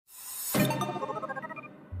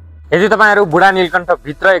यदि तपाईहरु बुढानीलकण्ठ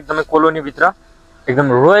भित्र एकदमै कोलोनी भित्र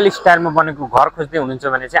एकदम रोयल स्टाइलमा बनेको घर खोज्दै हुनुहुन्छ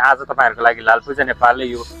भने चाहिँ आज तपाईहरुको लागि लालपूजा नेपालले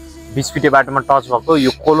यो 20 फिटे बाटोमा टच भएको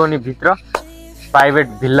यो कोलोनी भित्र प्राइभेट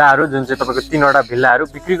भिल्लाहरु जुन चाहिँ तपाईको 3 वटा भिल्लाहरु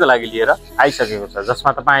बिक्रीको लागि लिएर आइसकेको छ,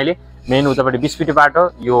 जसमा तपाईले मेन उतापटि 20 फिटे बाटो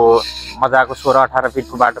यो मजाको 16-18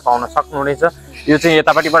 फिटको बाटो पाउन सक्नुहुनेछ। यो चाहिँ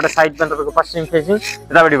यतापटिबाट साइड पनि तपाईको पश्चिम फेसिङ,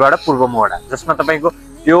 यतापटिबाट पूर्व मोडा, जसमा तपाईको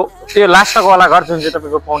यो लास्टको वाला घर जुन चाहिँ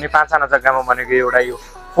तपाईको पौने 5 आना जग्गामा बनेको एउटा यो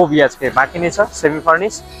 4 BHK बाँकी नै छ सेमी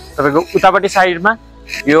फर्निश। तपाईको उतापटि साइडमा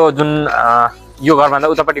यो जुन यो घरभन्दा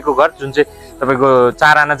उतापटिको घर जुन चाहिँ तपाईको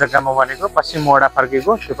 4 आना जग्गामा बनेको पश्चिम मोडा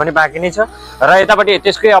फर्केको त्यो पनि बाँकी नै छ, र यतापटि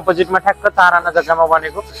त्यसकै अपोजिटमा ठ्याक्क 4 आना जग्गामा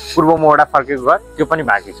बनेको पूर्व मोडा फर्केको घर त्यो पनि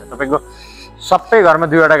बाँकी छ। तपाईको सबै घरमा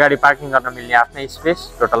 2 वटा गाडी पार्किङ गर्न मिल्ने आफ्नै स्पेस,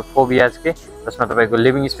 टोटल 4 BHK, जसमा तपाईको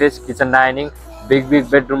living space, kitchen, dining, big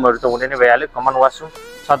बेडरुमहरु त हुने नै भइहाल्यो, कमन वाशरुम,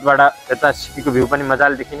 छतबाट यता सिटीको भ्यू पनि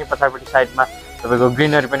मजाले देखिने, पछाडिपट्टि साइडमा तपाईको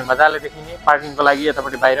ग्रिनरी पनि मजाले देखिने, पार्किङको लागि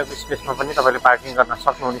यतापट्टि बाहिरको स्पेसमा पनि तपाईले पार्किङ गर्न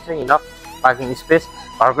सक्नुहुनेछ, इनफ पार्किङ स्पेस।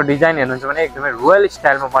 घरको डिजाइन हेर्नुहुन्छ भने एकदमै रोयल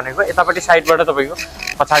स्टाइलमा बनेको, यतापट्टि साइडबाट तपाईको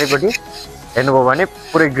पछाडिपट्टि हेर्नुभयो भने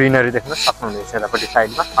पुरै ग्रिनरी देख्न सक्नुहुनेछ, यतापट्टि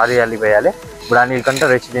साइडमा हरियाली भइहाल्यो। बुढानीलकण्ठ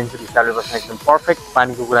रेसिडेन्सियल स्टाइलमा बस्न एकदम पर्फेक्ट।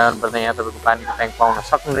 पानीको कुरा गर्नुपर्दा यहाँ तपाईको पानीको ट्याङ्क पाउन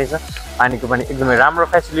सक्नुहुनेछ, पानीको पनि एकदमै राम्रो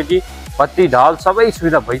फेसिलिटी, बत्ती ढल सबै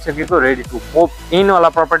सुविधा भइसकेको रेडी टु मुभ इन वाला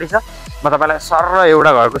प्रपर्टी छ। म तपाईलाई सर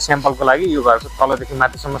एउटा घरको स्याम्पलको लागि यो घरको तलदेखि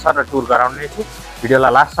माथिसम्म सर टुर गराउने छु,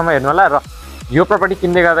 भिडियोलाई लास्टसम्म हेर्नु होला। र यो प्रपर्टी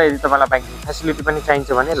किन्दै गर्दा यदि तपाईलाई ब्याङ्किङ फेसिलिटी पनि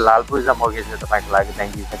चाहिन्छ भने लालपूजा मर्गेजले तपाईको लागि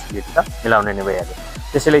ब्याङ्किङ फेसिलिटी त मिलाउने नै भइहाल्यो।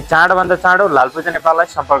 त्यसैले चाँडोभन्दा चाँडो लालपूजा नेपाललाई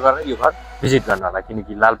सम्पर्क गरेर यो घर भिजिट गर्न होला,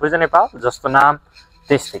 किनकि लालपूजा नेपाल जस्तो नाम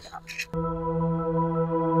त्यस्तै काम।